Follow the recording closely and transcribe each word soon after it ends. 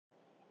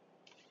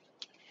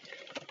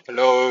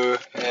Hello,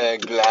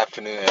 good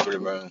afternoon,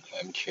 everyone.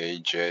 I'm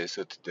KJ.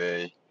 So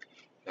today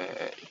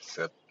it's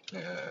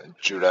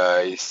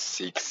July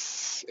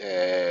 6th.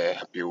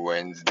 Happy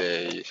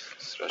Wednesday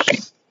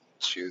slash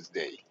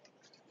Tuesday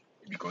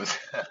because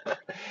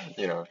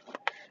you know.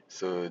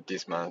 So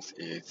this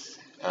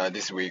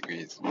week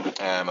is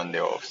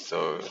Monday off.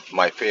 So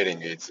my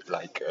feeling is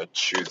like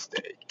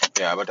Tuesday.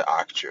 Yeah, but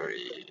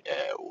actually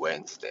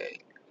Wednesday.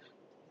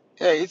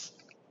 Yeah, it's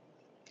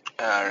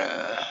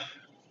uh,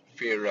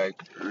 feel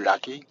like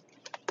lucky.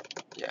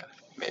 Yeah,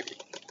 maybe.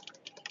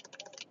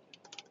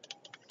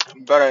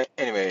 But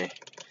anyway.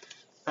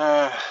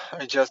 I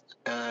just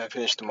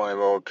finished my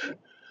work,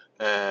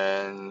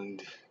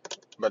 and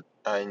but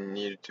I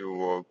need to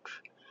work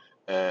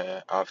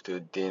after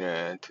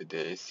dinner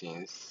today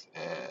since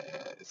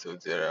so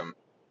there are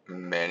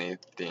many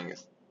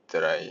things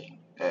that I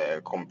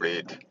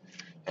complete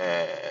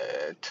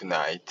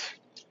tonight,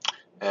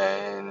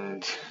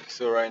 and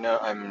so right now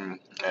I'm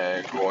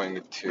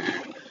going to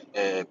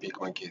pick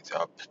my kids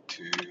up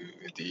to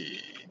the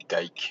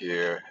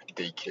daycare.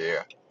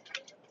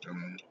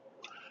 Um,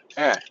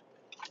 yeah,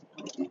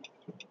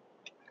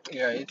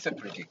 Yeah, it's a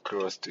pretty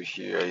close to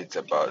here. It's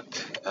about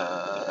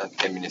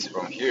 10 minutes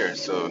from here.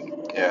 So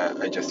yeah,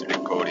 I just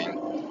recording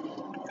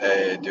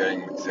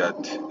during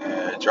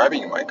that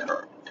driving my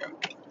car. Yeah,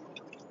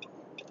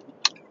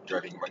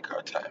 driving my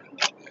car time.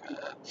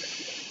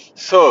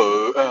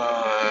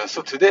 Uh,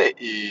 so today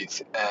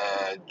is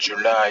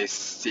July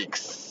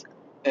 6th,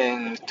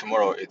 and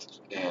tomorrow it's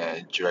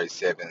July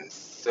 7th.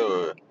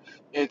 So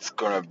it's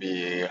gonna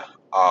be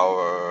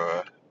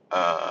our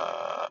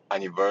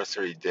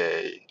anniversary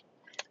day.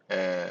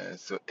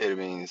 So it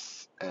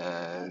means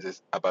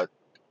this about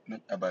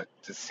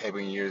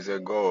 7 years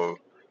ago.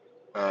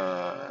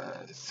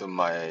 So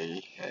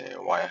my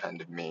wife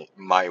and me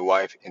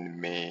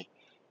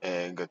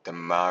got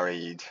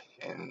married,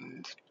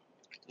 and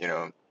you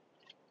know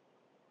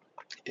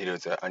it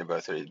was an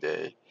anniversary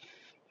day.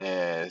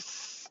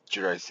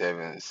 July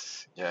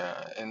 7th.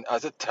 Yeah, and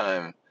at the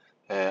time,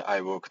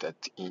 I worked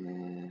at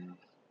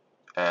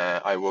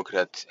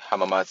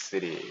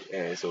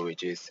Hamamatsu, so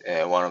which is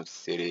one of the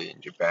city in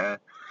Japan.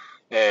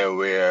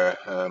 Where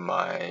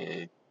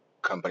my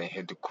company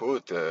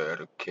headquarters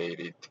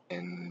located,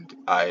 and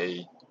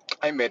I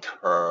met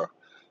her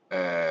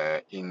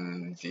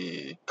in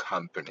the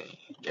company.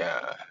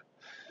 Yeah,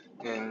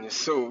 and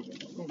so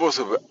both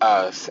of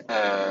us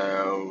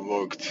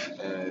worked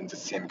in the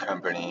same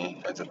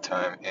company at the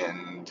time,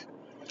 and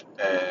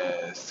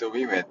so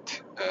we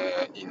met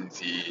in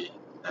the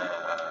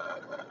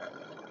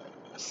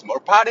small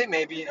party.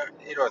 Maybe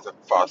it was the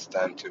first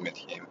time to meet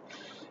him.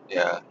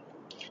 Yeah.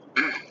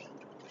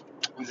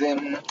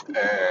 Then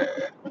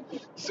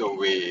so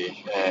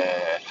we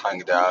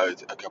hung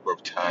out a couple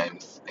of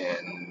times,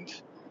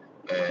 and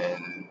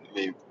um,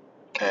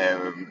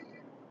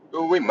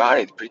 we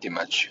married pretty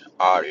much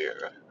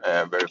earlier,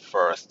 very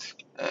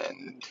first,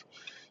 and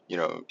you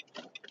know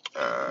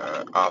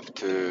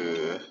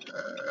after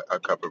a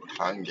couple of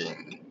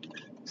hanging,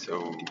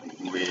 so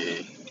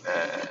we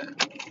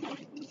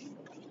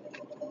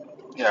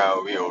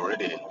we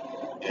already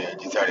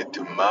decided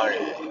to marry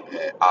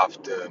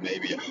after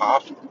maybe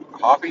half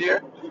a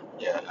year.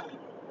 Yeah.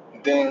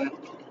 Then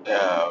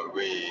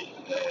we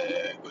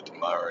got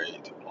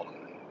married on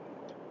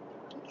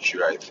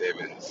July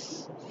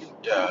 7th.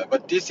 Yeah,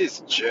 but this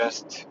is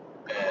just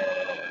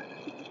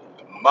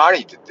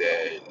married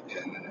day,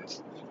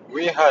 and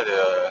we had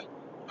a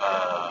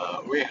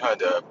uh,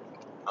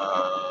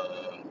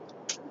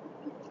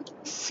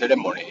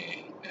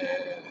 ceremony,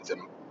 the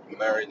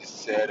marriage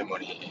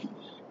ceremony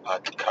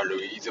at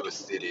Karuizo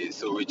City,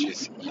 so which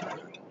is in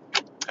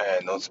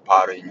north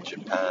part in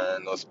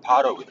Japan, north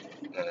part of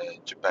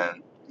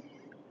Japan.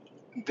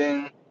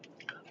 Then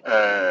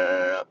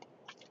uh,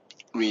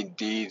 we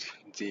did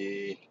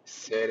the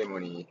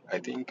ceremony, I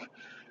think,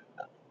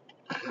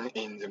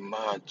 in the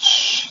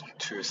March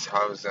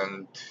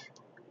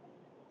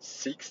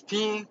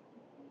 2016,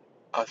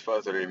 as far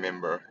as I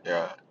remember.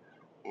 Yeah.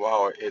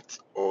 Wow, it's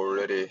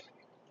already,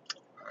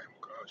 oh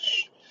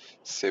gosh,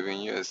 7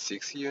 years,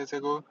 6 years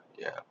ago.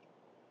 Yeah.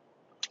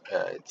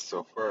 It's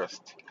so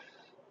fast.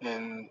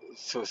 And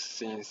so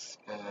since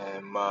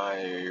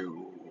my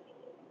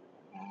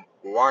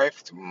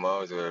wife's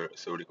mother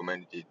so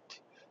recommended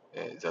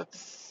that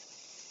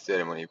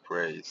ceremony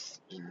place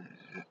in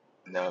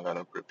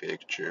Nagano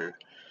Prefecture.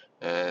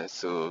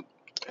 So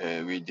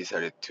we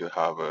decided to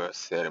have a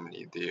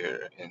ceremony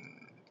there, and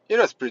it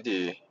was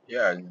pretty,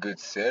 good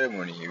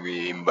ceremony.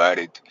 We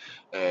invited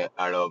a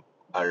lot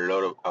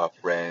of our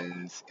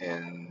friends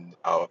and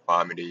our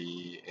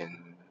family,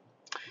 and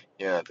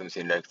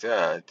something like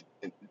that.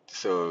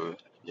 So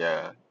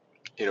yeah,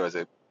 it was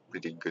a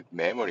pretty good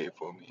memory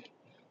for me.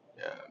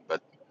 Yeah,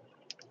 but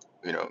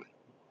you know,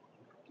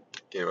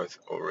 it was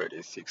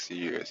already 6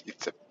 years.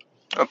 It's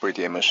a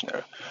pretty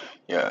emotional,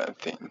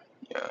 thing.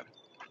 Yeah.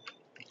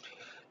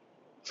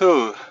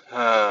 So,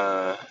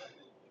 uh,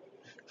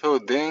 so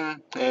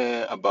then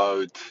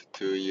about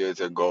 2 years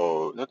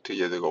ago, not 2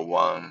 years ago,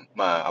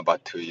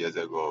 about 2 years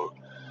ago,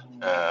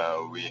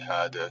 we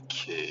had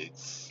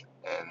kids,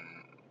 and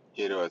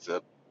it was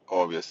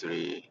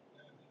obviously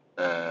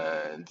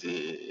the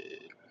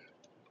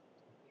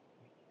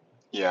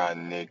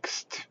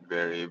next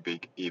very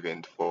big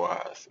event for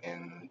us,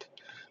 and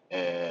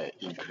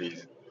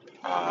increased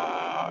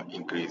our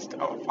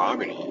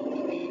family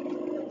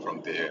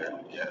from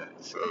there. Yeah,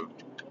 so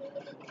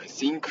I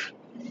think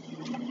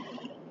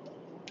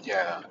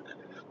yeah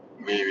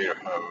we will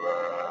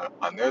have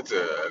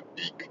another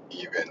big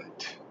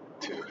event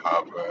to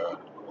have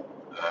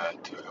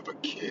a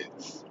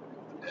kids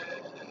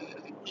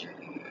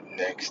in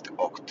next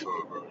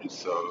October.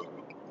 So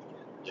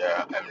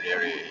yeah,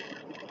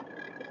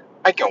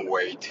 I can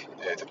wait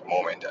at the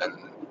moment, and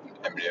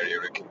I'm really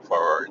looking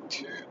forward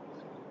to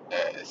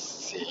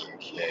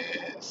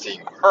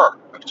seeing her,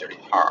 actually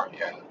her,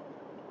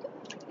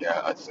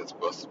 yeah, as soon as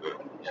possible.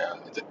 Yeah,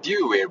 the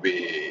due will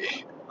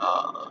be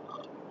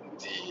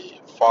the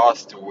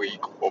first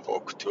week of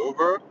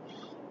October.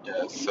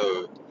 Yeah,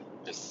 so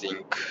I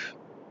think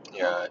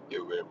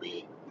it will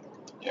be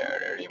a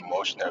really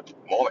emotional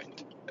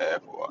moment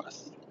for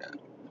us. Yeah,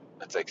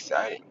 that's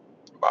exciting.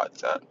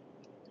 But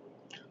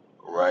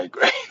right,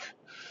 great.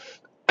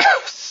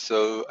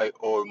 So I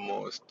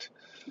almost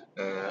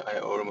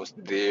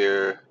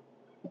there,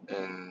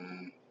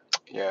 and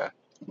yeah,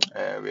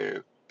 I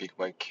will pick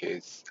my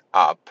kids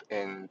up,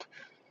 and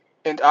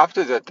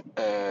after that,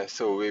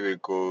 so we will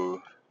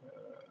go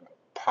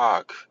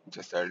park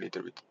just a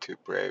little bit to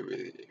play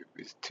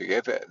with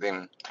together.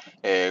 Then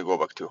go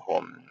back to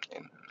home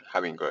and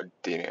having a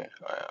dinner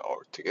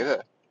all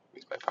together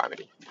with my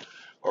family.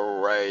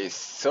 All right,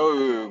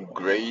 so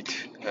great.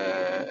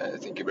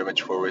 Thank you very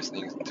much for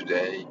listening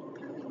today,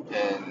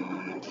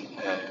 and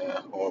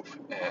hope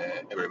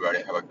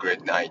everybody have a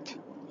great night.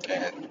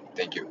 And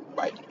thank you.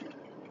 Bye.